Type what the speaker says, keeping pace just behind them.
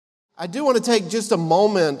I do want to take just a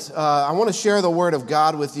moment. I want to share the Word of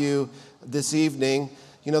God with you this evening.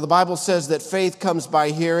 You know, the Bible says that faith comes by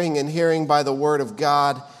hearing and hearing by the Word of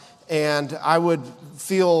God. And I would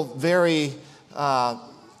feel very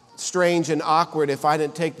strange and awkward if I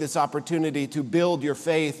didn't take this opportunity to build your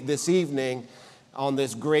faith this evening on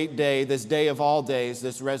this great day, this day of all days,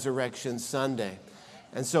 this Resurrection Sunday.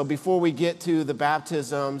 And so before we get to the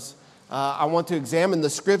baptisms, I want to examine the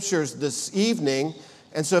scriptures this evening.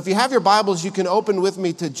 And so if you have your Bibles, you can open with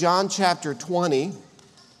me to John chapter 20.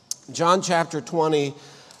 John chapter 20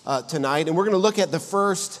 tonight. And we're going to look at the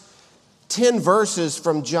first 10 verses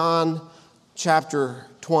from John chapter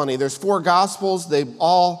 20. There's 4 Gospels. They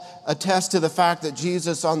all attest to the fact that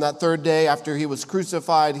Jesus on that third day after he was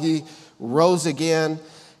crucified, he rose again.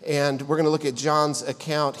 And we're going to look at John's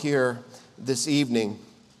account here this evening.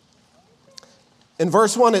 In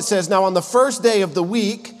verse 1 it says, "Now on the first day of the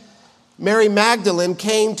week, Mary Magdalene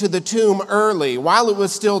came to the tomb early, while it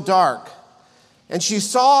was still dark. And she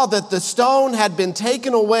saw that the stone had been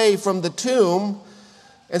taken away from the tomb.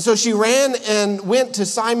 And so she ran and went to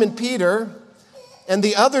Simon Peter and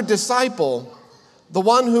the other disciple, the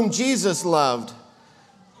one whom Jesus loved.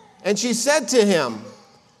 And she said to him,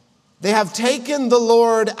 'They have taken the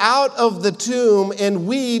Lord out of the tomb, and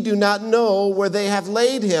we do not know where they have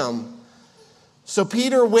laid him.' So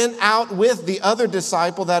Peter went out with the other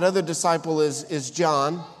disciple. That other disciple is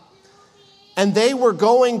John. And they were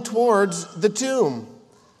going towards the tomb.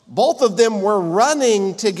 Both of them were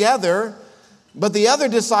running together, but the other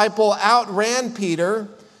disciple outran Peter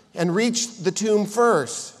and reached the tomb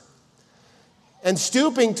first. And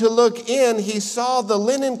stooping to look in, he saw the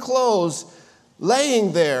linen clothes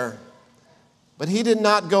laying there, but he did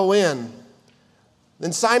not go in.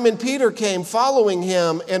 Then Simon Peter came following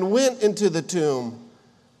him and went into the tomb.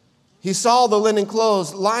 He saw the linen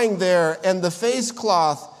clothes lying there and the face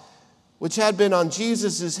cloth which had been on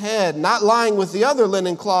Jesus' head, not lying with the other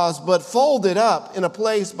linen cloths, but folded up in a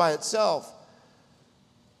place by itself.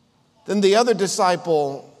 Then the other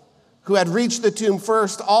disciple who had reached the tomb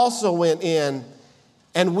first also went in,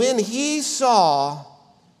 and when he saw,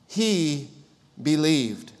 he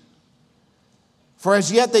believed. For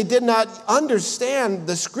as yet they did not understand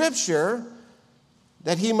the scripture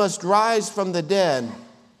that he must rise from the dead.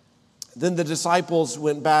 Then the disciples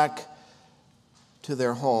went back to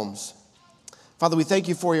their homes." Father, we thank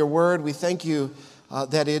you for your word. We thank you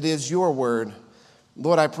that it is your word.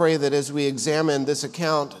 Lord, I pray that as we examine this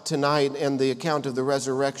account tonight and the account of the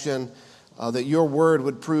resurrection, that your word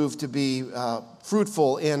would prove to be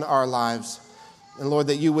fruitful in our lives. And Lord,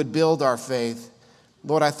 that you would build our faith.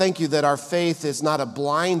 Lord, I thank you that our faith is not a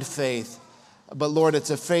blind faith, but Lord, it's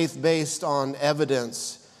a faith based on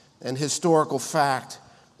evidence and historical fact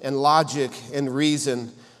and logic and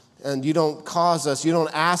reason. And you don't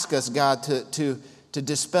ask us, God, to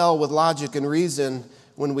dispel with logic and reason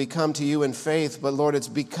when we come to you in faith. But Lord, it's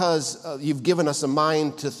because you've given us a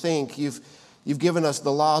mind to think. You've given us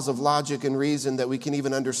the laws of logic and reason that we can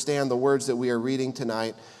even understand the words that we are reading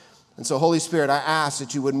tonight. And so, Holy Spirit, I ask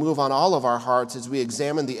that you would move on all of our hearts as we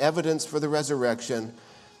examine the evidence for the resurrection.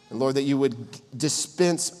 And Lord, that you would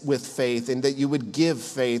dispense with faith and that you would give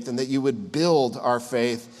faith and that you would build our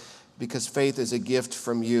faith, because faith is a gift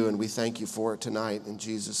from you, and we thank you for it tonight. In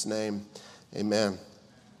Jesus' name, amen.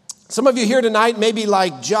 Some of you here tonight may be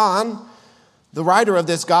like John, the writer of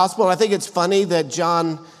this gospel. I think it's funny that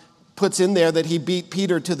John puts in there that he beat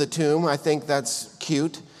Peter to the tomb. I think that's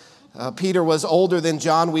cute. Peter was older than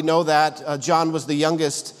John. We know that. John was the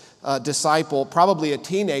youngest disciple, probably a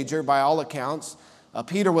teenager by all accounts.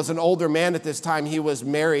 Peter was an older man at this time. He was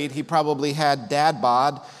married. He probably had dad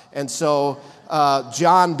bod. And so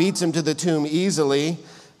John beats him to the tomb easily.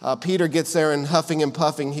 Peter gets there and huffing and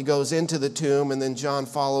puffing, he goes into the tomb, and then John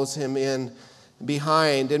follows him in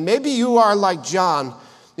behind. And maybe you are like John.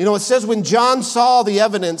 You know, it says when John saw the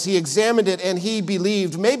evidence, he examined it and he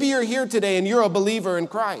believed. Maybe you're here today and you're a believer in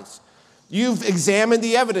Christ. You've examined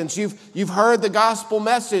the evidence. You've heard the gospel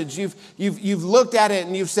message. You've looked at it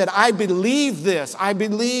and you've said, I believe this. I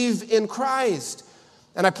believe in Christ.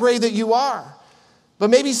 And I pray that you are. But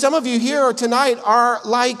maybe some of you here tonight are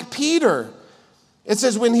like Peter. It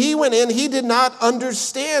says when he went in, he did not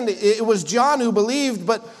understand. It was John who believed,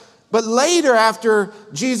 but later after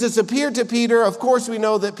Jesus appeared to Peter, of course we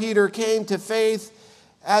know that Peter came to faith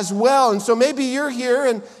as well. And so maybe you're here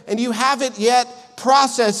and you haven't yet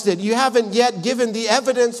processed it. You haven't yet given the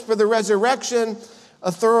evidence for the resurrection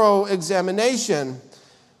a thorough examination.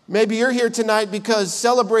 Maybe you're here tonight because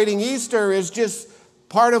celebrating Easter is just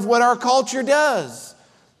part of what our culture does.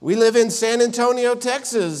 We live in San Antonio,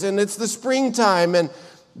 Texas, and it's the springtime, and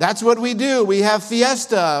that's what we do. We have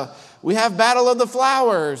fiesta. We have Battle of the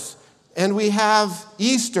Flowers, and we have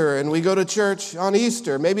Easter, and we go to church on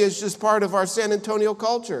Easter. Maybe it's just part of our San Antonio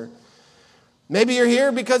culture. Maybe you're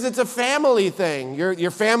here because it's a family thing.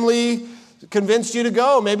 Your family convinced you to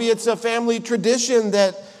go. Maybe it's a family tradition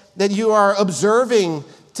that you are observing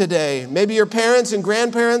today. Maybe your parents and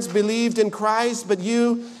grandparents believed in Christ, but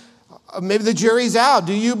maybe the jury's out.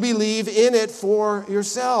 Do you believe in it for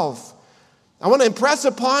yourself? I want to impress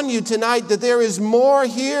upon you tonight that there is more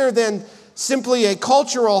here than simply a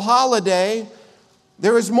cultural holiday.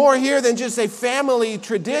 There is more here than just a family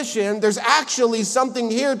tradition. There's actually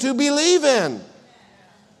something here to believe in.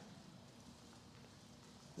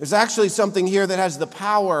 There's actually something here that has the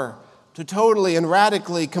power to totally and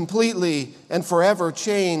radically, completely, and forever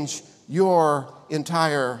change your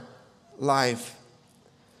entire life.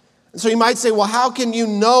 And so you might say, well, how can you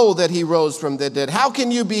know that he rose from the dead? How can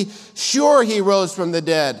you be sure he rose from the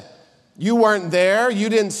dead? You weren't there. You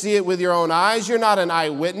didn't see it with your own eyes. You're not an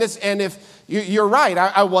eyewitness. And if you're right,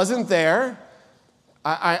 I wasn't there.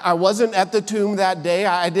 I wasn't at the tomb that day.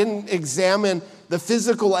 I didn't examine the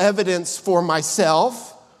physical evidence for myself.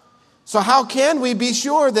 So how can we be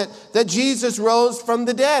sure that Jesus rose from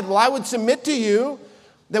the dead? Well, I would submit to you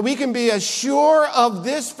that we can be as sure of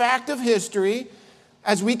this fact of history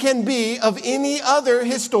as we can be of any other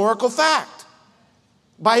historical fact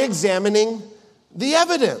by examining the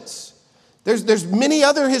evidence. There's many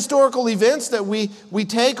other historical events that we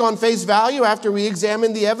take on face value after we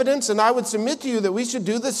examine the evidence, and I would submit to you that we should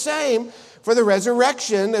do the same for the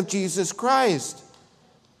resurrection of Jesus Christ.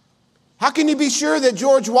 How can you be sure that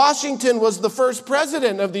George Washington was the first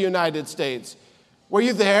president of the United States? Were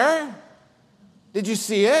you there? Did you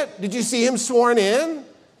see it? Did you see him sworn in?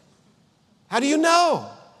 How do you know?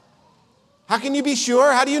 How can you be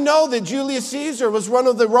sure? How do you know that Julius Caesar was one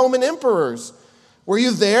of the Roman emperors? Were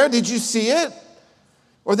you there? Did you see it?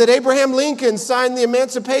 Or that Abraham Lincoln signed the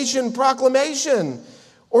Emancipation Proclamation?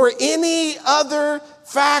 Or any other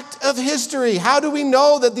fact of history? How do we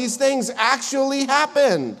know that these things actually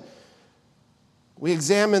happened? We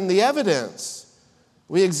examine the evidence.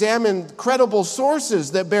 We examine credible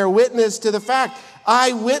sources that bear witness to the fact.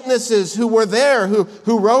 Eyewitnesses who were there,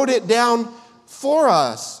 who wrote it down for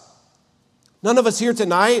us. None of us here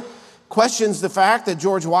tonight questions the fact that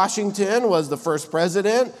George Washington was the first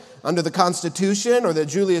president under the Constitution, or that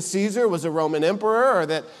Julius Caesar was a Roman emperor, or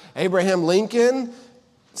that Abraham Lincoln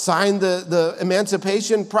signed the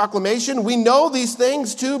Emancipation Proclamation. We know these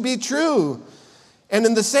things to be true. And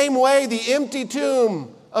in the same way, the empty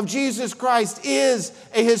tomb of Jesus Christ is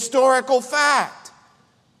a historical fact.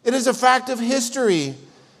 It is a fact of history.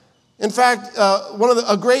 In fact,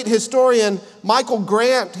 a great historian, Michael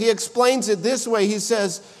Grant, he explains it this way. He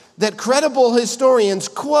says that credible historians,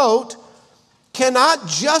 quote, cannot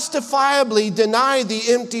justifiably deny the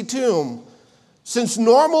empty tomb, since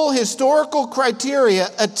normal historical criteria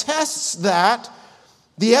attests that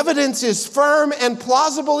the evidence is firm and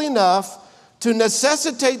plausible enough to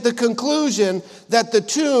necessitate the conclusion that the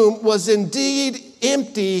tomb was indeed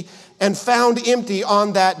empty and found empty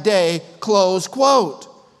on that day, close quote.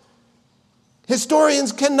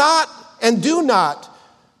 Historians cannot and do not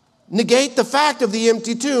negate the fact of the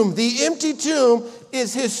empty tomb. The empty tomb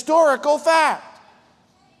is historical fact,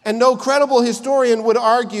 and no credible historian would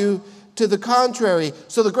argue to the contrary.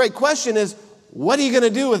 So the great question is, what are you going to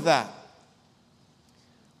do with that?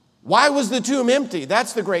 Why was the tomb empty?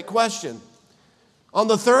 That's the great question. On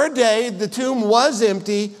the third day, the tomb was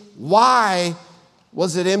empty. Why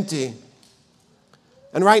was it empty?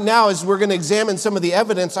 And right now, as we're going to examine some of the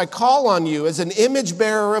evidence, I call on you as an image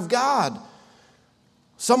bearer of God,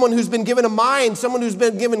 someone who's been given a mind, someone who's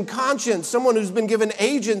been given conscience, someone who's been given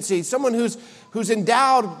agency, someone who's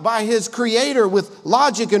endowed by his Creator with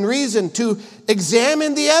logic and reason to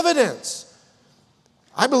examine the evidence.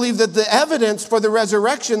 I believe that the evidence for the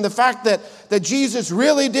resurrection, the fact that Jesus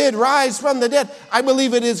really did rise from the dead, I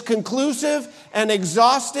believe it is conclusive and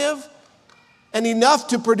exhaustive and enough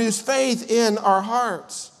to produce faith in our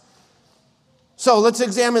hearts. So let's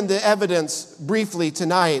examine the evidence briefly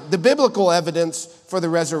tonight. The biblical evidence for the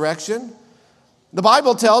resurrection. The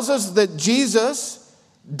Bible tells us that Jesus'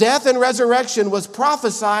 death and resurrection was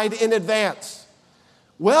prophesied in advance.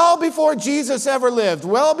 Well before Jesus ever lived,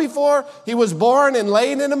 well before he was born and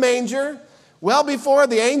laid in a manger, well before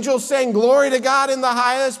the angels sang glory to God in the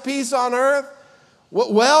highest, peace on earth,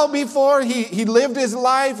 well before he lived his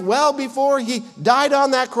life, well before he died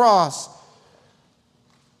on that cross,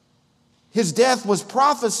 his death was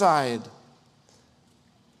prophesied.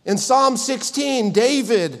 In Psalm 16,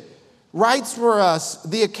 David writes for us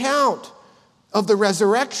the account of the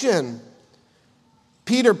resurrection.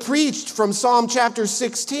 Peter preached from Psalm chapter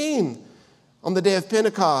 16 on the day of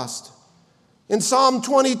Pentecost. In Psalm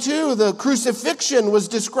 22, the crucifixion was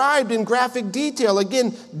described in graphic detail.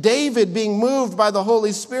 Again, David being moved by the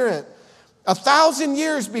Holy Spirit. 1,000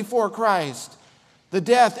 years before Christ, the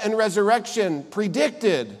death and resurrection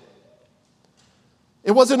predicted.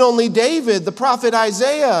 It wasn't only David, the prophet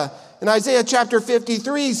Isaiah, in Isaiah chapter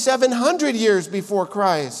 53, 700 years before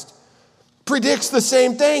Christ, predicts the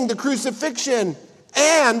same thing, the crucifixion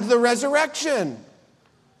and the resurrection.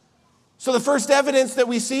 So the first evidence that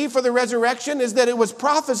we see for the resurrection is that it was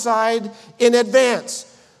prophesied in advance.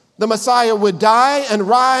 The Messiah would die and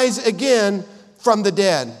rise again from the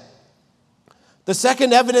dead. The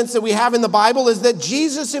second evidence that we have in the Bible is that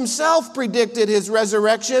Jesus himself predicted his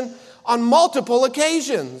resurrection on multiple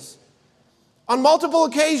occasions. On multiple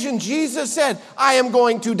occasions, Jesus said, I am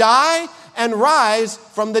going to die and rise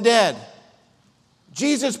from the dead.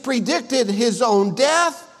 Jesus predicted his own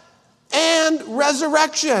death and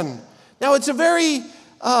resurrection. Now, it's a very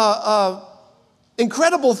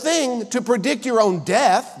incredible thing to predict your own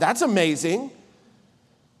death. That's amazing.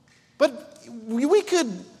 But we could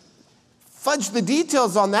fudge the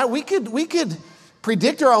details on that. We could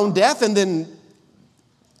predict our own death and then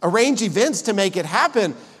arrange events to make it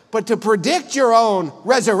happen. But to predict your own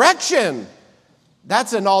resurrection,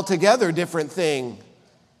 that's an altogether different thing.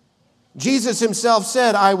 Jesus himself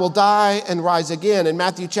said, I will die and rise again. In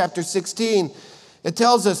Matthew chapter 16, it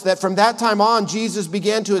tells us that from that time on, Jesus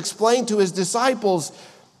began to explain to his disciples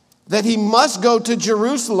that he must go to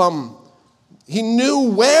Jerusalem. He knew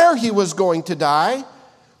where he was going to die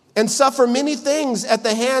and suffer many things at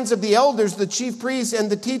the hands of the elders, the chief priests, and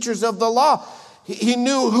the teachers of the law. He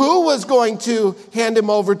knew who was going to hand him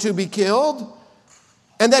over to be killed,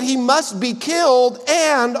 and that he must be killed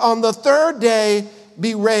and on the third day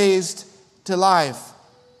be raised to life.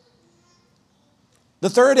 The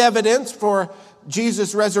third evidence for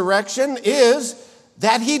Jesus' resurrection is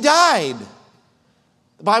that he died.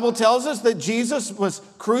 The Bible tells us that Jesus was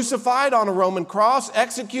crucified on a Roman cross,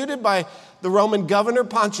 executed by the Roman governor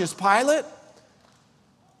Pontius Pilate.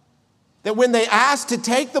 That when they asked to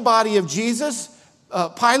take the body of Jesus,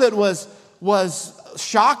 Pilate was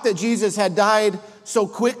shocked that Jesus had died so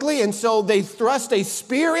quickly, and so they thrust a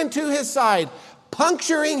spear into his side,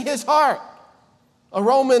 puncturing his heart. A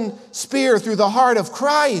Roman spear through the heart of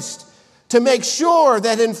Christ to make sure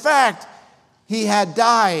that in fact he had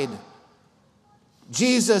died.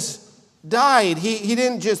 Jesus died. He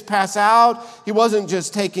didn't just pass out. He wasn't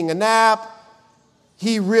just taking a nap.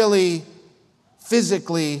 He really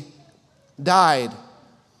physically died.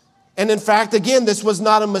 And in fact, again, this was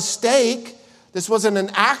not a mistake. This wasn't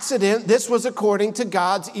an accident. This was according to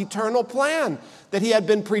God's eternal plan that he had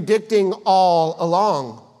been predicting all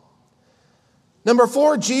along. Number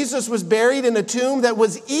 4, Jesus was buried in a tomb that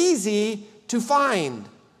was easy to find.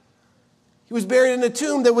 He was buried in a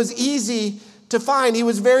tomb that was easy to find. He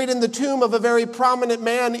was buried in the tomb of a very prominent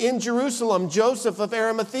man in Jerusalem, Joseph of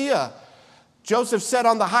Arimathea. Joseph sat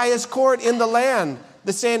on the highest court in the land,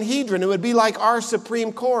 the Sanhedrin. It would be like our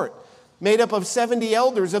Supreme Court, made up of 70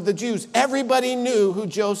 elders of the Jews. Everybody knew who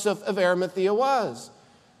Joseph of Arimathea was.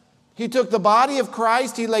 He took the body of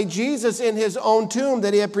Christ. He laid Jesus in his own tomb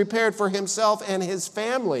that he had prepared for himself and his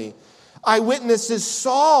family. Eyewitnesses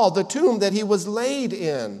saw the tomb that he was laid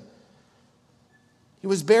in. He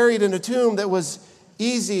was buried in a tomb that was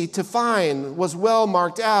easy to find, was well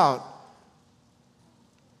marked out.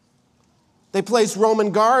 They placed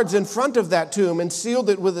Roman guards in front of that tomb and sealed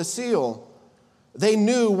it with a seal. They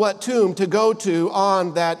knew what tomb to go to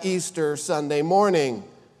on that Easter Sunday morning.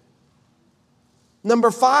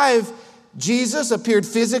 Number 5, Jesus appeared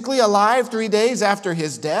physically alive 3 days after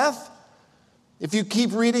his death. If you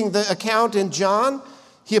keep reading the account in John,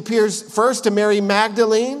 he appears first to Mary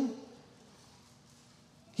Magdalene.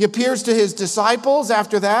 He appears to his disciples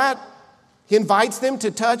after that. He invites them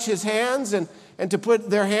to touch his hands and to put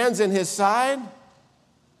their hands in his side.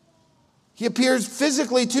 He appears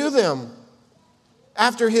physically to them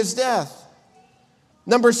after his death.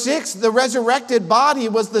 Number 6, the resurrected body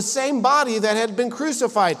was the same body that had been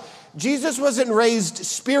crucified. Jesus wasn't raised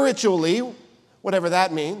spiritually, whatever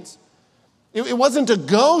that means. It wasn't a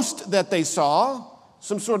ghost that they saw,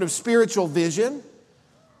 some sort of spiritual vision.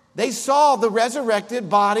 They saw the resurrected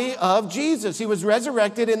body of Jesus. He was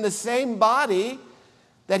resurrected in the same body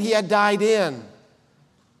that he had died in.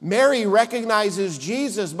 Mary recognizes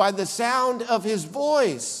Jesus by the sound of his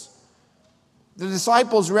voice. The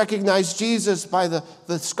disciples recognized Jesus by the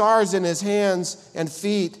scars in his hands and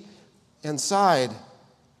feet and side.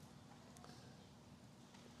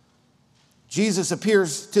 Jesus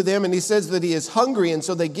appears to them and he says that he is hungry, and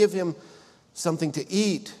so they give him something to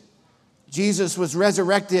eat. Jesus was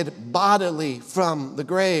resurrected bodily from the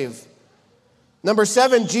grave. Number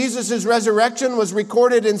 7, Jesus' resurrection was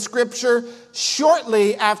recorded in Scripture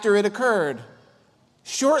shortly after it occurred.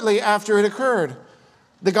 Shortly after it occurred.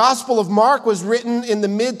 The Gospel of Mark was written in the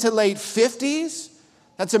mid to late 50s.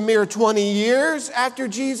 That's a mere 20 years after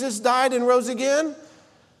Jesus died and rose again.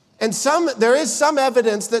 And there is some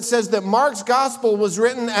evidence that says that Mark's Gospel was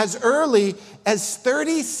written as early as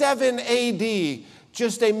 37 AD,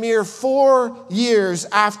 just a mere 4 years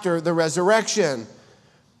after the resurrection.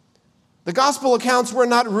 The Gospel accounts were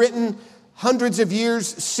not written hundreds of years,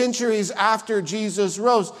 centuries after Jesus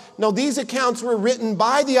rose. No, these accounts were written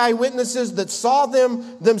by the eyewitnesses that saw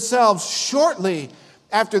them themselves shortly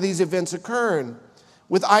after these events occurred,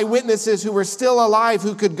 with eyewitnesses who were still alive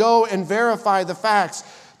who could go and verify the facts.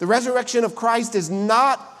 The resurrection of Christ is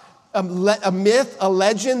not a myth, a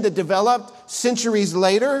legend that developed centuries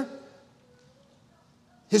later.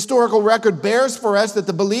 Historical record bears for us that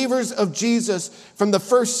the believers of Jesus from the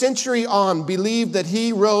first century on believed that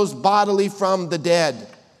he rose bodily from the dead.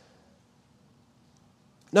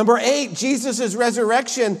 Number 8, Jesus'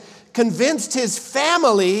 resurrection convinced his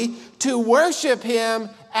family to worship him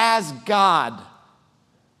as God.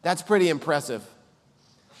 That's pretty impressive.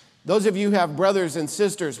 Those of you who have brothers and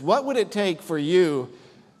sisters, what would it take for you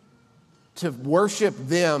to worship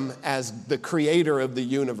them as the creator of the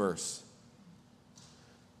universe?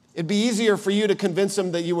 It'd be easier for you to convince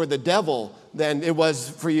them that you were the devil than it was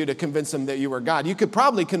for you to convince them that you were God. You could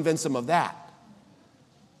probably convince them of that.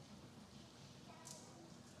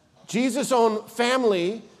 Jesus' own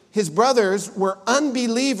family, his brothers, were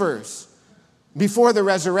unbelievers before the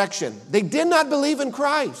resurrection. They did not believe in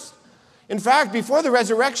Christ. In fact, before the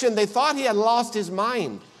resurrection, they thought he had lost his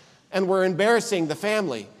mind and were embarrassing the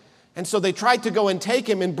family. And so they tried to go and take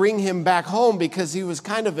him and bring him back home because he was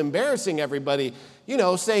kind of embarrassing everybody,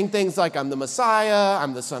 saying things like, I'm the Messiah,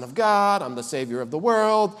 I'm the Son of God, I'm the Savior of the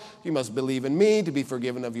world, you must believe in me to be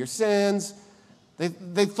forgiven of your sins.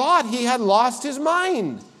 They thought he had lost his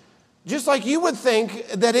mind, just like you would think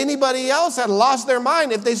that anybody else had lost their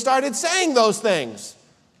mind if they started saying those things.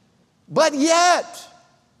 But yet,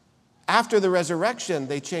 after the resurrection,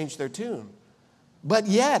 they changed their tune. But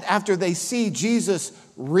yet, after they see Jesus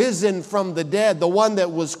risen from the dead, the one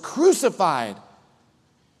that was crucified,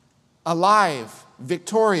 alive,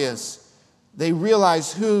 victorious, they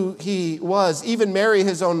realize who he was. Even Mary,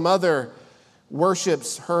 his own mother,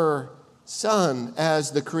 worships her son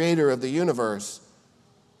as the creator of the universe.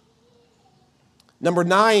 Number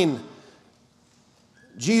 9,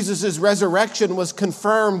 Jesus' resurrection was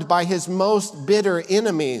confirmed by his most bitter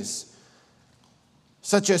enemies,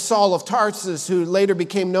 such as Saul of Tarsus, who later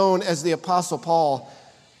became known as the Apostle Paul.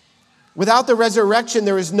 Without the resurrection,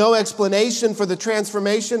 there is no explanation for the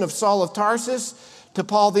transformation of Saul of Tarsus to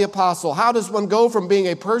Paul the Apostle. How does one go from being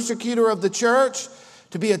a persecutor of the church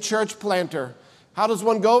to be a church planter? How does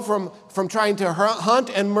one go from trying to hunt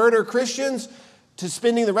and murder Christians to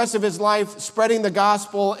spending the rest of his life spreading the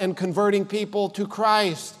gospel and converting people to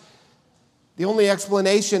Christ? The only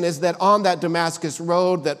explanation is that on that Damascus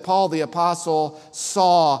road that Paul the Apostle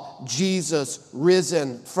saw Jesus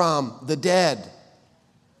risen from the dead.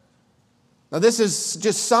 Now, this is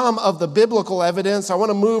just some of the biblical evidence. I want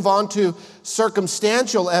to move on to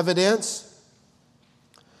circumstantial evidence.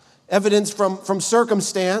 Evidence from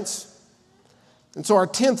circumstance. And so our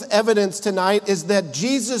 10th evidence tonight is that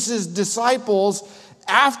Jesus' disciples,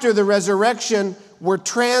 after the resurrection, were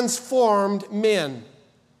transformed men.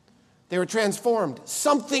 They were transformed.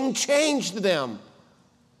 Something changed them.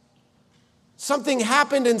 Something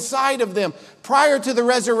happened inside of them. Prior to the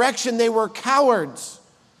resurrection, they were cowards.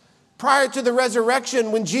 Prior to the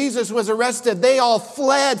resurrection, when Jesus was arrested, they all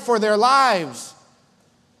fled for their lives.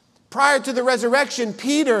 Prior to the resurrection,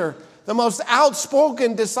 Peter, the most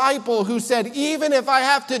outspoken disciple who said, even if I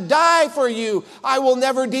have to die for you, I will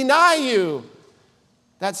never deny you.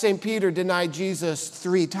 That same Peter denied Jesus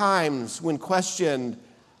 3 times when questioned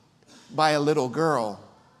by a little girl.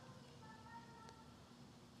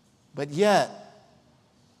 But yet,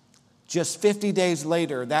 just 50 days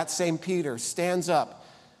later, that same Peter stands up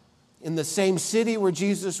in the same city where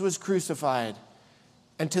Jesus was crucified,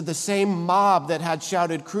 and to the same mob that had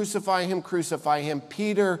shouted, crucify him,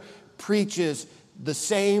 Peter preaches the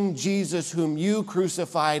same Jesus whom you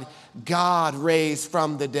crucified, God raised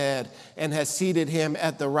from the dead and has seated him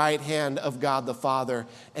at the right hand of God the Father.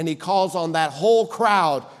 And he calls on that whole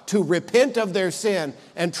crowd to repent of their sin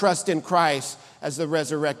and trust in Christ as the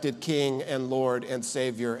resurrected King and Lord and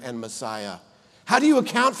Savior and Messiah. How do you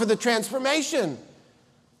account for the transformation?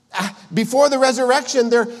 Before the resurrection,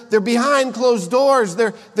 they're behind closed doors.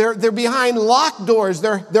 They're behind locked doors.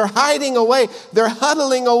 They're hiding away. They're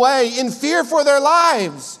huddling away in fear for their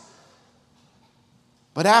lives.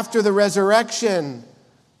 But after the resurrection,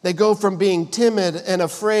 they go from being timid and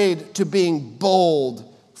afraid to being bold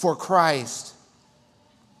for Christ.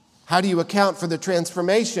 How do you account for the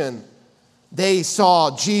transformation? They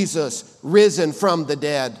saw Jesus risen from the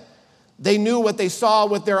dead. They knew what they saw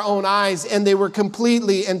with their own eyes, and they were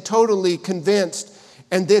completely and totally convinced,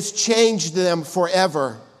 and this changed them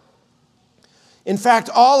forever. In fact,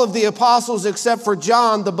 all of the apostles, except for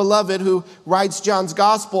John, the beloved, who writes John's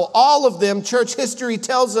gospel, all of them, church history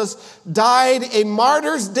tells us, died a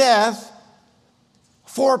martyr's death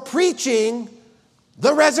for preaching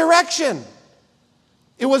the resurrection.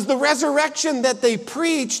 It was the resurrection that they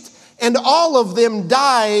preached, and all of them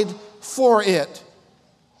died for it.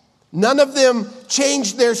 None of them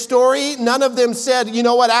changed their story. None of them said, you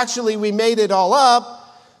know what, actually we made it all up.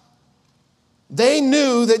 They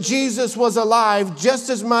knew that Jesus was alive just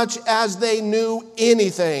as much as they knew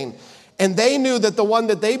anything. And they knew that the one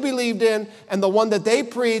that they believed in and the one that they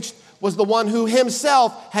preached was the one who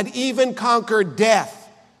himself had even conquered death.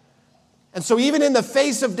 And so even in the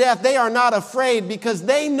face of death, they are not afraid because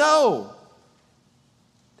they know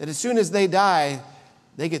that as soon as they die,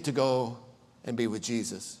 they get to go and be with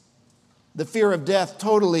Jesus. The fear of death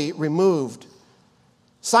totally removed.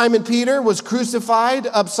 Simon Peter was crucified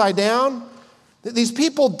upside down. These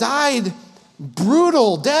people died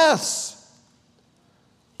brutal deaths.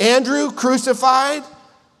 Andrew crucified.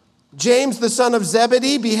 James, the son of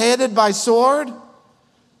Zebedee, beheaded by sword.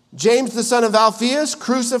 James, the son of Alphaeus,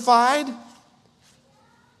 crucified.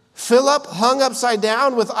 Philip hung upside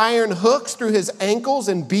down with iron hooks through his ankles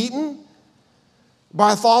and beaten.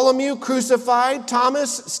 Bartholomew crucified.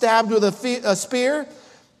 Thomas stabbed with a spear.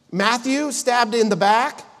 Matthew stabbed in the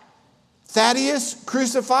back. Thaddeus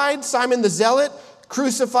crucified. Simon the Zealot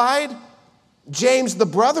crucified. James, the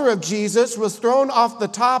brother of Jesus, was thrown off the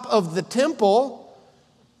top of the temple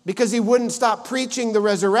because he wouldn't stop preaching the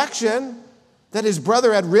resurrection, that his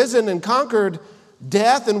brother had risen and conquered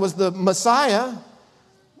death and was the Messiah.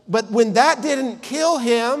 But when that didn't kill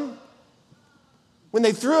him, when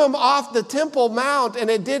they threw him off the Temple Mount and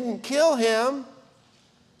it didn't kill him,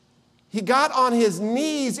 he got on his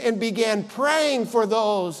knees and began praying for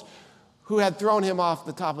those who had thrown him off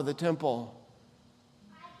the top of the temple.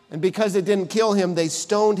 And because it didn't kill him, they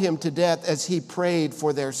stoned him to death as he prayed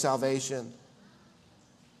for their salvation.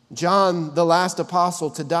 John, the last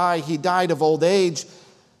apostle to die, he died of old age,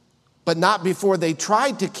 but not before they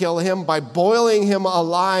tried to kill him by boiling him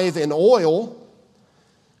alive in oil.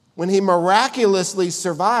 When he miraculously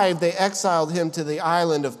survived, they exiled him to the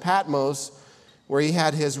island of Patmos, where he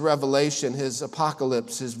had his revelation, his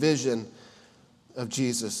apocalypse, his vision of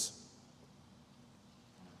Jesus.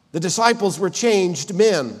 The disciples were changed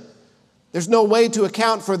men. There's no way to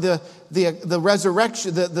account for the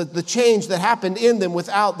resurrection, the change that happened in them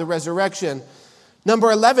without the resurrection.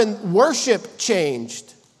 Number 11, worship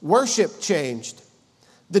changed. Worship changed.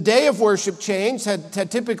 The day of worship changed,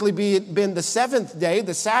 had typically been the seventh day,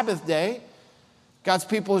 the Sabbath day. God's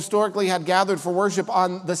people historically had gathered for worship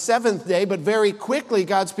on the seventh day, but very quickly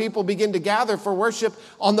God's people begin to gather for worship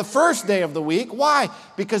on the first day of the week. Why?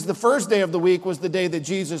 Because the first day of the week was the day that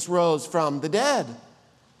Jesus rose from the dead.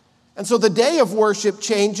 And so the day of worship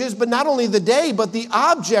changes, but not only the day, but the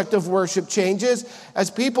object of worship changes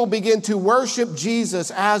as people begin to worship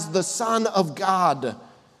Jesus as the Son of God.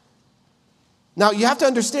 Now, you have to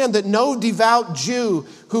understand that no devout Jew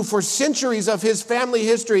who for centuries of his family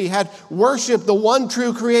history had worshiped the one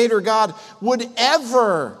true Creator God would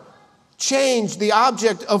ever change the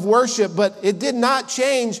object of worship, but it did not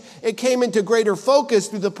change. It came into greater focus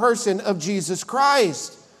through the person of Jesus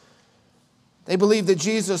Christ. They believed that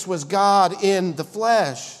Jesus was God in the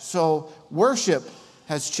flesh, so worship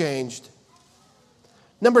has changed.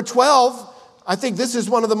 Number 12, I think this is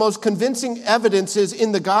one of the most convincing evidences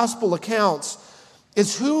in the gospel accounts,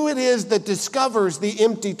 is who it is that discovers the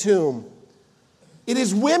empty tomb. It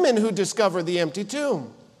is women who discover the empty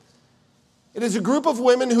tomb. It is a group of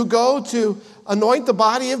women who go to anoint the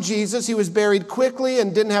body of Jesus. He was buried quickly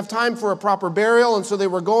and didn't have time for a proper burial, and so they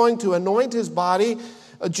were going to anoint his body,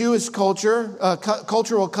 a Jewish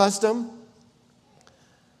cultural custom.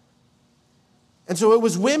 And so it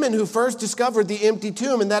was women who first discovered the empty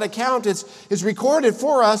tomb, and that account is recorded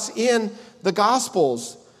for us in the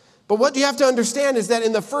Gospels. But what you have to understand is that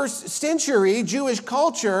in the first century Jewish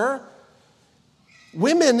culture,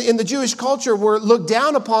 women in the Jewish culture were looked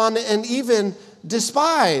down upon and even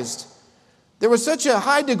despised. There was such a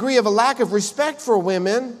high degree of a lack of respect for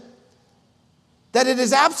women that it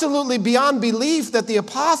is absolutely beyond belief that the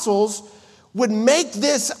apostles would make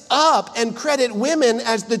this up and credit women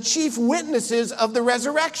as the chief witnesses of the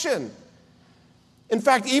resurrection. In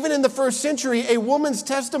fact, even in the first century, a woman's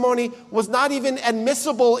testimony was not even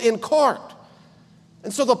admissible in court.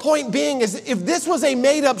 And so the point being is, if this was a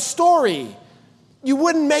made-up story, you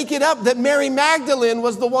wouldn't make it up that Mary Magdalene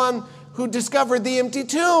was the one who discovered the empty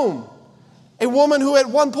tomb. A woman who at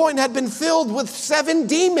one point had been filled with 7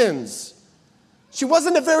 demons. She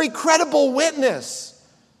wasn't a very credible witness.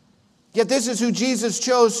 Yet this is who Jesus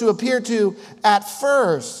chose to appear to at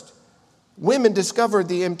first. Women discovered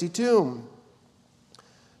the empty tomb.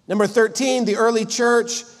 Number 13, the early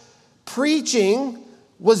church preaching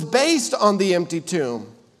was based on the empty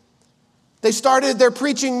tomb. They started their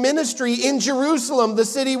preaching ministry in Jerusalem, the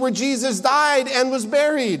city where Jesus died and was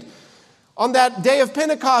buried. On that day of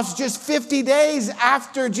Pentecost, just 50 days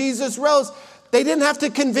after Jesus rose, they didn't have to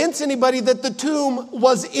convince anybody that the tomb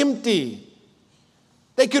was empty.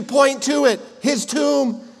 They could point to it. His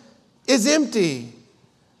tomb is empty.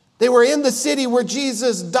 They were in the city where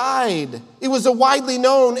Jesus died. It was a widely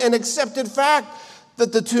known and accepted fact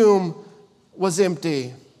that the tomb was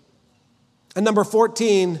empty. And number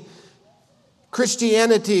 14,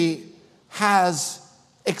 Christianity has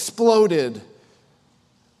exploded.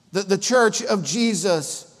 The church of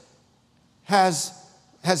Jesus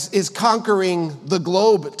is conquering the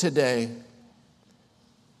globe today.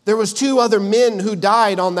 There was 2 other men who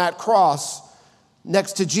died on that cross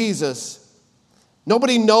next to Jesus.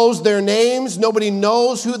 Nobody knows their names. Nobody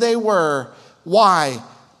knows who they were. Why?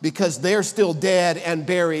 Because they're still dead and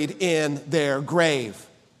buried in their grave.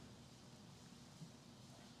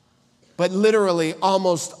 But literally,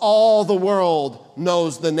 almost all the world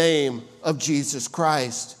knows the name of Jesus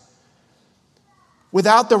Christ.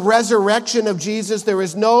 Without the resurrection of Jesus, there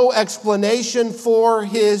is no explanation for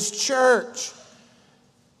his church.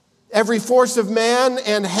 Every force of man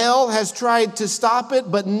and hell has tried to stop it,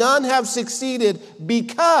 but none have succeeded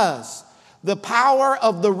because the power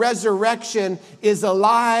of the resurrection is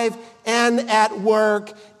alive and at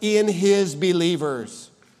work in his believers.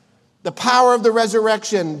 The power of the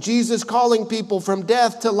resurrection, Jesus calling people from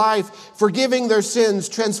death to life, forgiving their sins,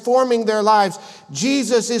 transforming their lives.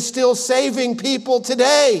 Jesus is still saving people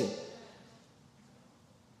today.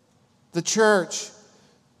 The church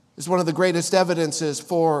is one of the greatest evidences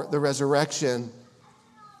for the resurrection.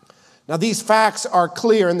 Now, these facts are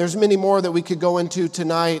clear, and there's many more that we could go into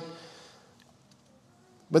tonight,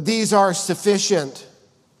 but these are sufficient.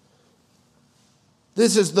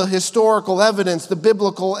 This is the historical evidence, the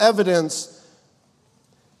biblical evidence.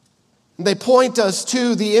 They point us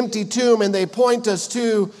to the empty tomb, and they point us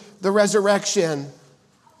to the resurrection.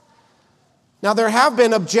 Now, there have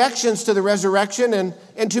been objections to the resurrection,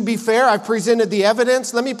 and to be fair, I've presented the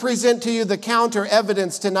evidence. Let me present to you the counter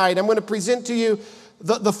evidence tonight. I'm going to present to you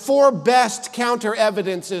the 4 best counter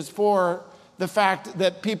evidences for the fact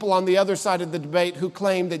that people on the other side of the debate who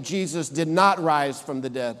claim that Jesus did not rise from the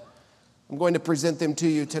dead. I'm going to present them to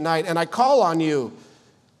you tonight, and I call on you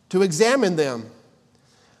to examine them.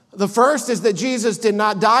 The first is that Jesus did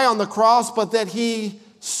not die on the cross, but that he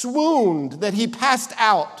swooned, that he passed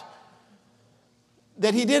out.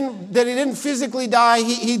 That he didn't physically die,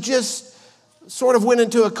 he just sort of went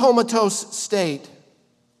into a comatose state.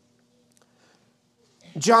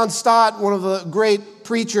 John Stott, one of the great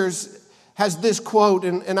preachers, has this quote,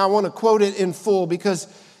 and I want to quote it in full because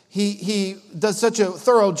he does such a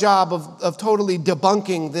thorough job of totally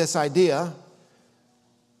debunking this idea.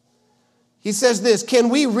 He says this: "Can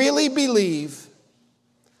we really believe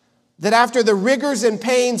that after the rigors and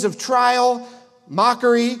pains of trial,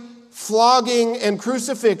 mockery, flogging, and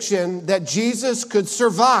crucifixion, that Jesus could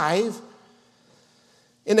survive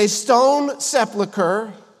in a stone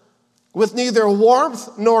sepulcher with neither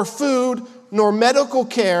warmth nor food nor medical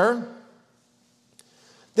care,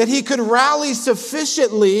 that he could rally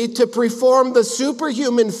sufficiently to perform the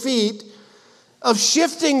superhuman feat of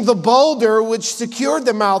shifting the boulder which secured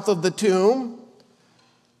the mouth of the tomb,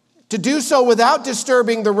 to do so without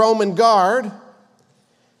disturbing the Roman guard?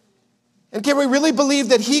 And can we really believe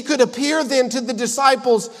that he could appear then to the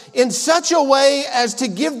disciples in such a way as to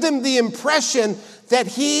give them the impression that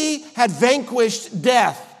he had vanquished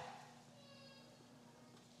death?"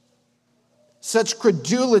 Such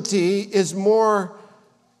credulity is more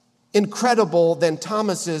incredible than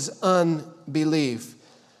Thomas's unbelief.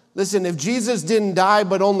 Listen, if Jesus didn't die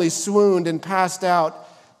but only swooned and passed out,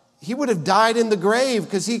 he would have died in the grave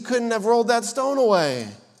because he couldn't have rolled that stone away.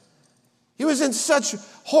 He was in such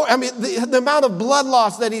horror. I mean, the amount of blood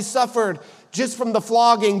loss that he suffered just from the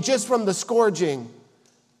flogging, just from the scourging.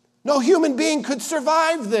 No human being could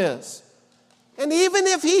survive this. And even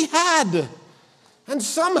if he had, and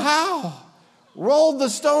somehow rolled the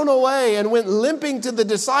stone away and went limping to the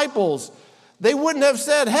disciples, they wouldn't have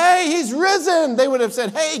said, hey, he's risen. They would have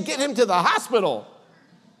said, hey, get him to the hospital.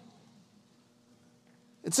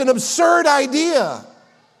 It's an absurd idea.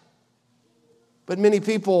 But many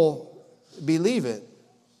people believe it.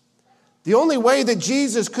 The only way that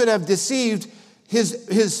Jesus could have deceived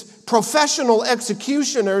his professional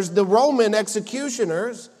executioners, the Roman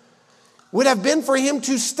executioners, would have been for him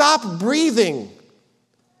to stop breathing,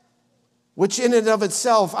 which in and of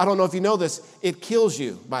itself, I don't know if you know this, it kills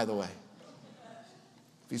you, by the way,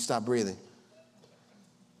 if you stop breathing.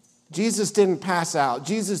 Jesus didn't pass out.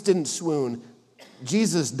 Jesus didn't swoon.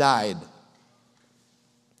 Jesus died.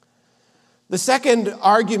 The second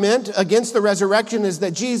argument against the resurrection is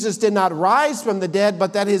that Jesus did not rise from the dead,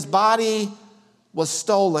 but that his body was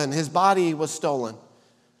stolen. His body was stolen.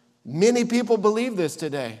 Many people believe this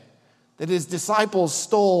today, that his disciples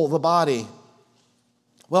stole the body.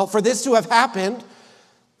 Well, for this to have happened,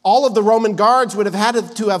 all of the Roman guards would have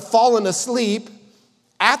had to have fallen asleep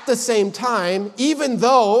at the same time, even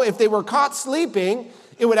though if they were caught sleeping,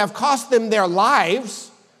 it would have cost them their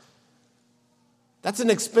lives. That's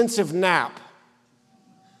an expensive nap,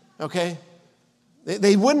 okay?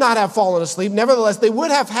 They would not have fallen asleep. Nevertheless, they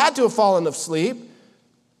would have had to have fallen asleep.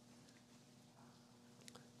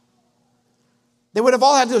 They would have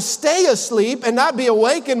all had to stay asleep and not be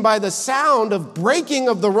awakened by the sound of breaking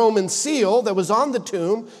of the Roman seal that was on the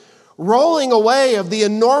tomb, rolling away of the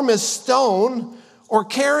enormous stone, or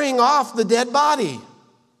carrying off the dead body.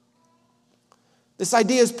 This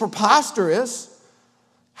idea is preposterous.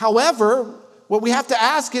 However, what we have to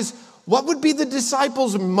ask is, what would be the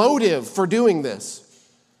disciples' motive for doing this?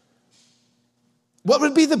 What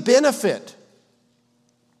would be the benefit?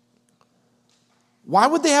 Why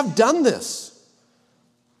would they have done this?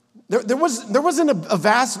 There wasn't a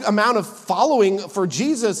vast amount of following for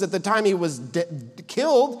Jesus at the time he was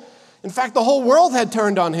killed. In fact, the whole world had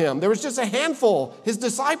turned on him. There was just a handful, his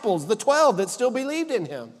disciples, the 12, that still believed in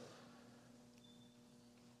him.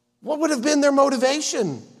 What would have been their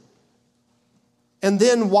motivation? And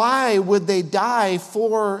then why would they die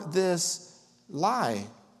for this lie?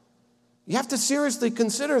 You have to seriously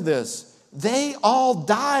consider this. They all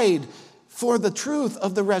died for the truth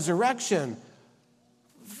of the resurrection.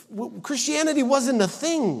 Christianity wasn't a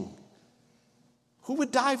thing. Who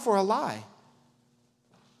would die for a lie?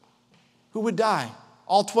 Who would die?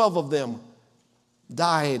 All 12 of them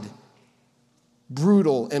died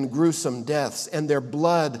brutal and gruesome deaths, and their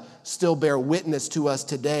blood still bear witness to us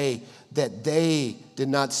today that they did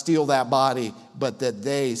not steal that body, but that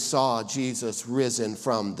they saw Jesus risen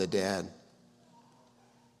from the dead.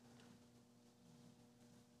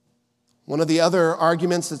 One of the other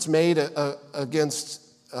arguments that's made against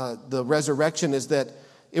the resurrection is that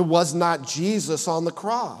it was not Jesus on the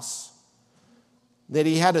cross, that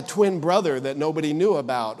he had a twin brother that nobody knew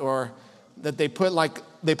about, or that they put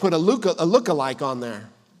a look-alike on there,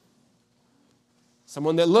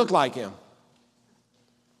 someone that looked like him.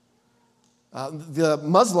 The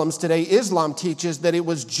Muslims today, Islam teaches that it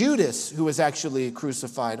was Judas who was actually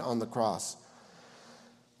crucified on the cross.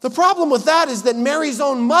 The problem with that is that Mary's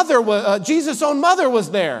own mother, Jesus' own mother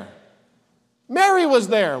was there. Mary was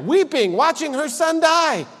there, weeping, watching her son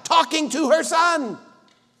die, talking to her son.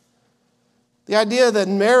 The idea that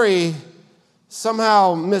Mary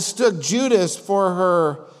somehow mistook Judas for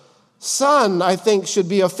her son, I think, should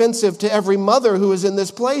be offensive to every mother who is in this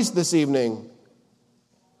place this evening.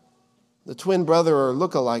 The twin brother or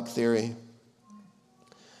look-alike theory.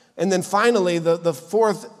 And then finally, the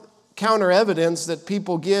fourth counter evidence that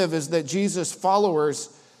people give is that Jesus'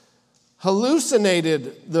 followers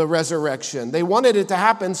hallucinated the resurrection. They wanted it to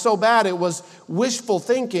happen so bad it was wishful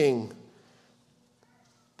thinking.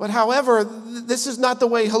 But however, this is not the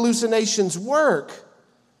way hallucinations work.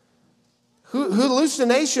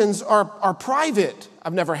 Hallucinations are private.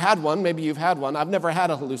 I've never had one. Maybe you've had one. I've never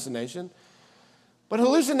had a hallucination. But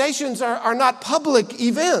hallucinations are not public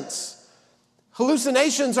events.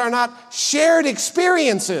 Hallucinations are not shared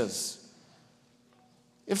experiences.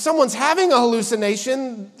 If someone's having a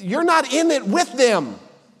hallucination, you're not in it with them.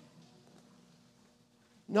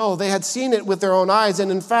 No, they had seen it with their own eyes. And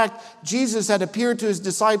in fact, Jesus had appeared to his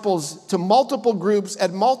disciples, to multiple groups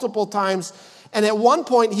at multiple times. And at one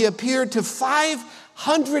point, he appeared to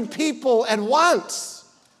 500 people at once.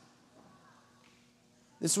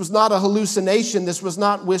 This was not a hallucination. This was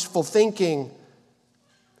not wishful thinking.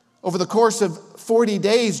 Over the course of 40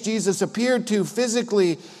 days, Jesus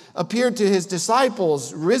physically appeared to his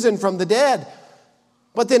disciples, risen from the dead.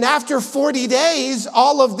 But then after 40 days,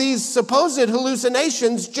 all of these supposed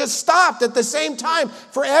hallucinations just stopped at the same time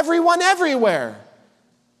for everyone everywhere.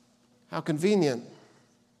 How convenient.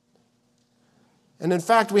 And in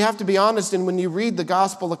fact, we have to be honest, and when you read the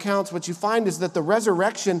gospel accounts, what you find is that the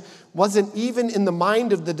resurrection wasn't even in the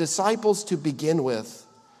mind of the disciples to begin with.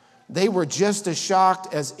 They were just as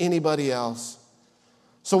shocked as anybody else.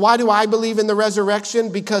 So why do I believe in the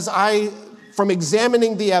resurrection? Because from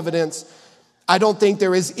examining the evidence, I don't think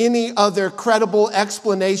there is any other credible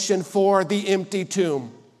explanation for the empty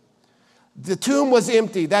tomb. The tomb was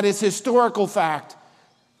empty. That is historical fact.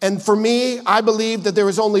 And for me, I believe that there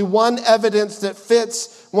is only one evidence that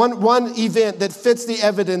fits, one event that fits the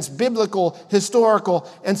evidence, biblical, historical,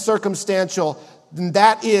 and circumstantial. And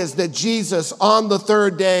that is that Jesus on the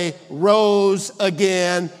third day rose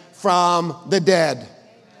again from the dead.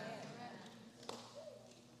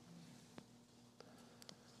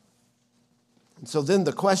 And so then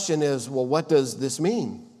the question is, well, what does this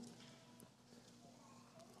mean?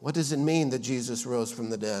 What does it mean that Jesus rose from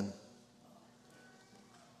the dead?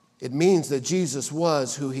 It means that Jesus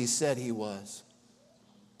was who he said he was.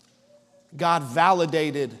 God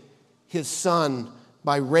validated his son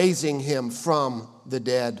by raising him from the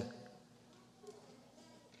dead.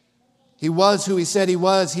 He was who he said he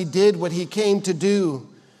was. He did what he came to do.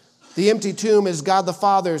 The empty tomb is God the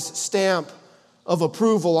Father's stamp of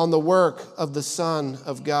approval on the work of the Son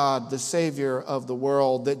of God, the Savior of the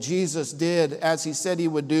world, that Jesus did as he said he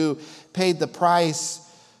would do, paid the price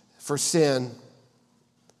for sin.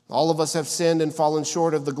 All of us have sinned and fallen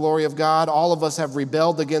short of the glory of God. All of us have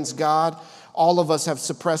rebelled against God. All of us have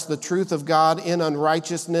suppressed the truth of God in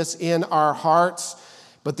unrighteousness in our hearts.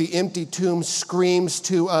 But the empty tomb screams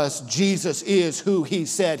to us, Jesus is who he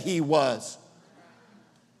said he was.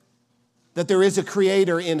 That there is a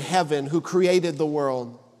creator in heaven who created the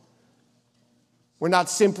world. We're not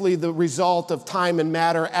simply the result of time and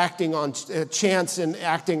matter acting on chance and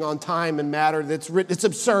acting on time and matter. It's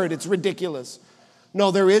absurd. It's ridiculous. No,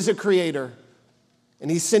 there is a creator, and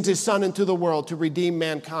he sent his son into the world to redeem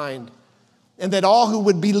mankind, and that all who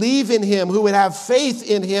would believe in him, who would have faith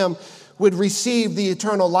in him, would receive the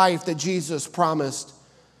eternal life that Jesus promised.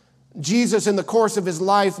 Jesus, in the course of his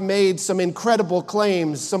life, made some incredible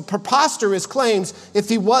claims, some preposterous claims, if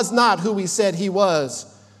he was not who he said he was.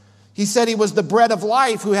 He said he was the bread of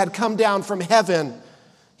life who had come down from heaven.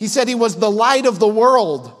 He said he was the light of the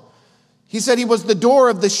world. He said he was the door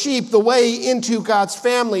of the sheep, the way into God's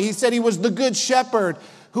family. He said he was the good shepherd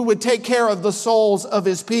who would take care of the souls of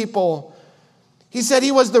his people. He said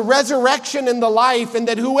he was the resurrection and the life, and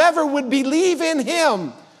that whoever would believe in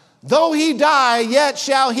him, though he die, yet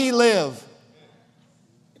shall he live.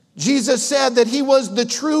 Jesus said that he was the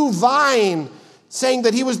true vine, saying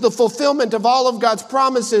that he was the fulfillment of all of God's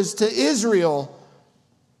promises to Israel.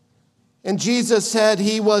 And Jesus said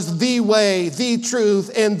he was the way, the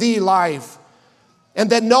truth, and the life.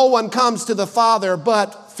 And that no one comes to the Father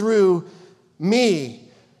but through me.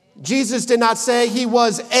 Jesus did not say he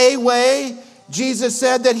was a way. Jesus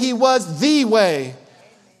said that he was the way.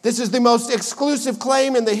 This is the most exclusive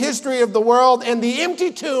claim in the history of the world, and the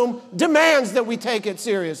empty tomb demands that we take it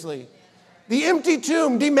seriously. The empty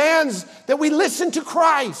tomb demands that we listen to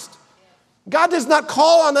Christ. God does not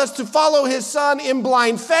call on us to follow his son in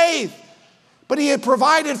blind faith. But he had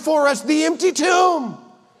provided for us the empty tomb,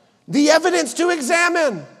 the evidence to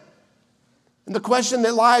examine. And the question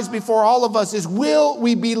that lies before all of us is, will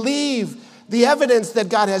we believe the evidence that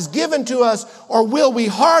God has given to us, or will we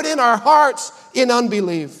harden our hearts in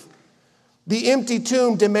unbelief? The empty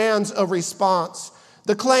tomb demands a response.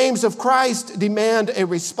 The claims of Christ demand a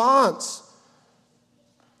response.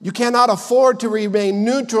 You cannot afford to remain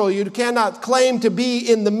neutral. You cannot claim to be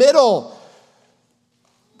in the middle.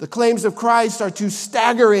 The claims of Christ are too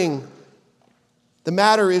staggering. The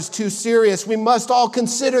matter is too serious. We must all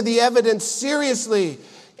consider the evidence seriously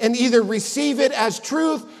and either receive it as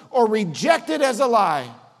truth or reject it as a lie.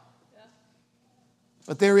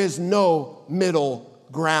 But there is no middle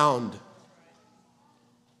ground.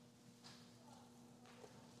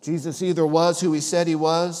 Jesus either was who he said he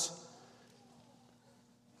was,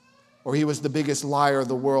 or he was the biggest liar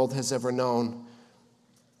the world has ever known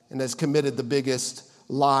and has committed the biggest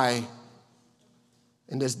lie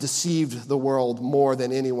and has deceived the world more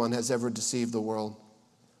than anyone has ever deceived the world.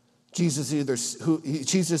 Jesus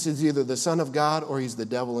is either the Son of God or he's the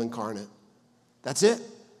devil incarnate. That's it.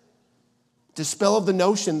 Dispel of the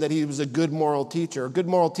notion that he was a good moral teacher. A good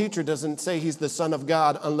moral teacher doesn't say he's the Son of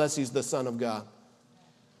God unless he's the Son of God.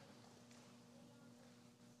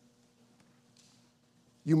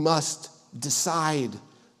 You must decide.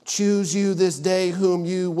 Choose you this day whom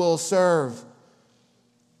you will serve.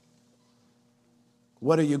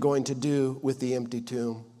 What are you going to do with the empty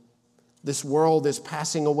tomb? This world is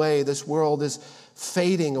passing away. This world is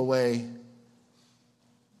fading away.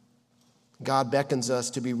 God beckons us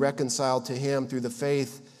to be reconciled to him through the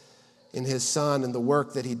faith in his Son and the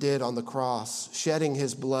work that he did on the cross, shedding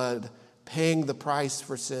his blood, paying the price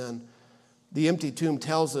for sin. The empty tomb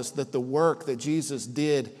tells us that the work that Jesus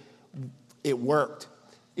did, it worked.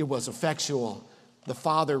 It was effectual. The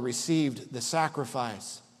Father received the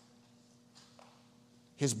sacrifice.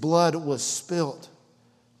 His blood was spilt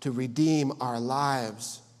to redeem our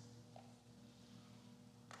lives,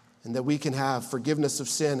 and that we can have forgiveness of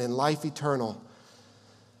sin and life eternal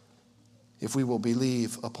if we will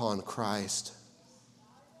believe upon Christ.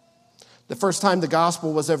 The first time the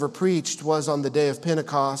gospel was ever preached was on the day of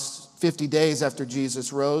Pentecost, 50 days after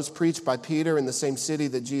Jesus rose, preached by Peter in the same city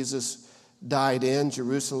that Jesus died in,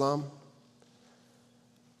 Jerusalem.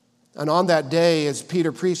 And on that day, as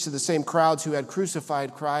Peter preached to the same crowds who had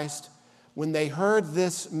crucified Christ, when they heard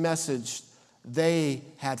this message, they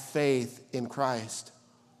had faith in Christ.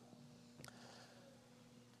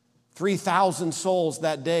 3,000 souls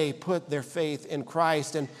that day put their faith in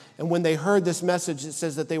Christ. And when they heard this message, it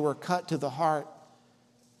says that they were cut to the heart.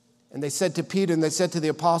 And they said to Peter and they said to the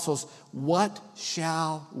apostles, "What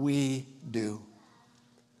shall we do?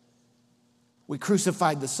 We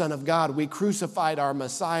crucified the Son of God. We crucified our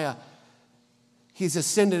Messiah. He's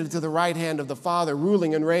ascended to the right hand of the Father,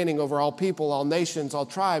 ruling and reigning over all people, all nations, all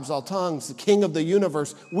tribes, all tongues, the King of the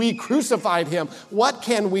universe. We crucified him. What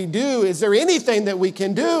can we do? Is there anything that we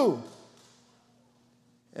can do?"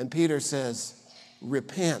 And Peter says,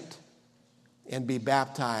 "Repent and be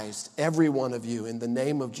baptized, every one of you, in the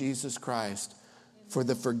name of Jesus Christ, for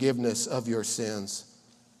the forgiveness of your sins."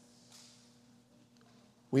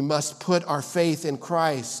 We must put our faith in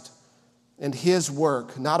Christ and his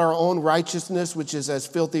work, not our own righteousness, which is as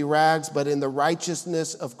filthy rags, but in the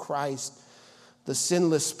righteousness of Christ, the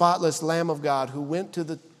sinless, spotless Lamb of God who went to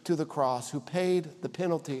the cross, who paid the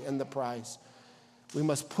penalty and the price. We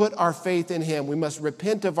must put our faith in him. We must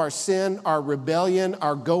repent of our sin, our rebellion,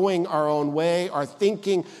 our going our own way, our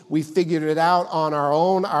thinking we figured it out on our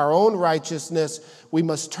own righteousness. We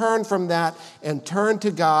must turn from that and turn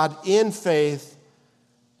to God in faith.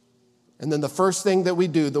 And then the first thing that we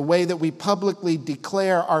do, the way that we publicly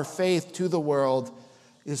declare our faith to the world,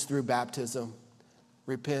 is through baptism.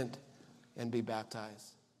 Repent and be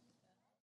baptized.